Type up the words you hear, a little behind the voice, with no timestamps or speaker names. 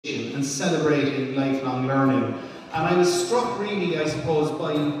and celebrating lifelong learning. And I was struck really, I suppose,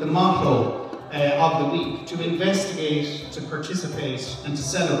 by the motto of the week: to investigate, to participate and to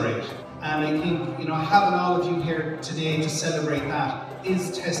celebrate. And I think, you know, having all of you here today to celebrate that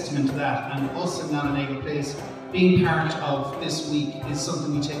is testament to that. And us in Nano Nagle Place being part of this week is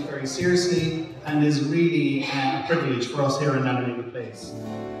something we take very seriously and is really a privilege for us here in Nano Nagle Place.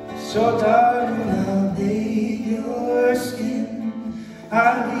 So darling, I'll bathe your skin,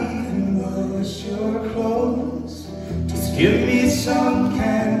 I'll even wash your clothes. Just give me some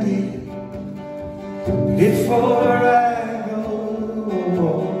candy before I go.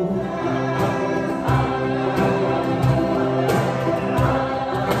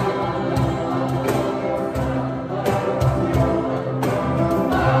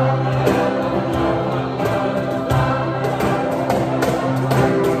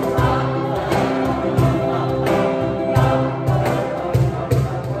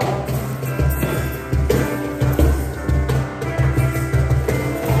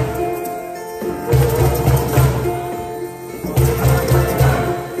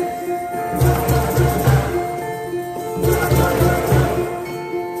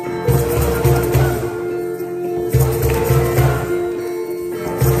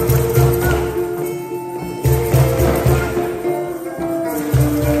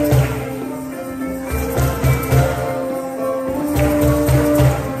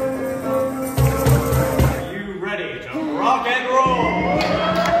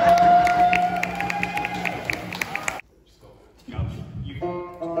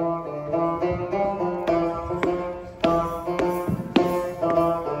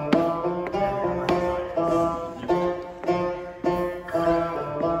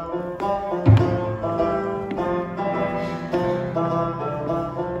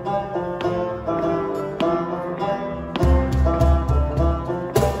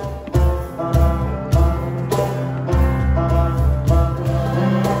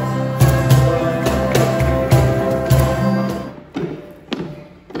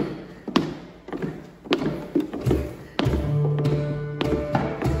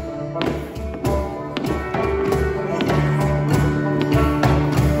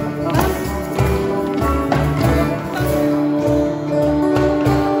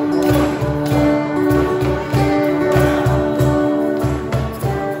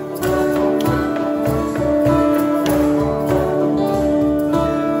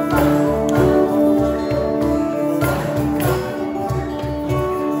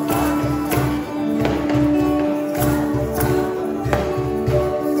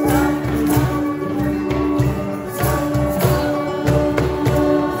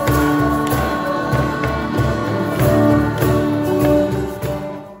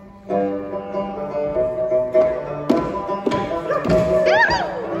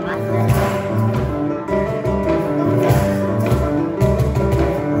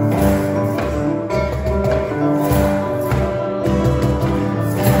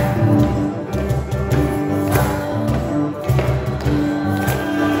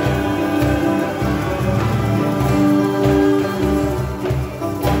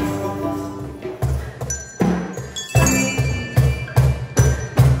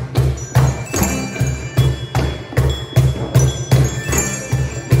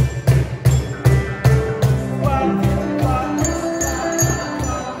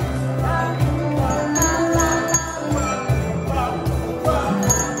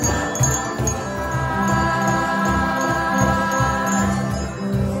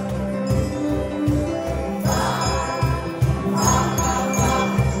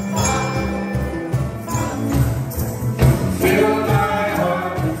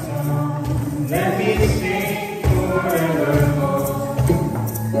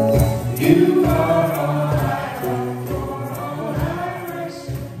 You are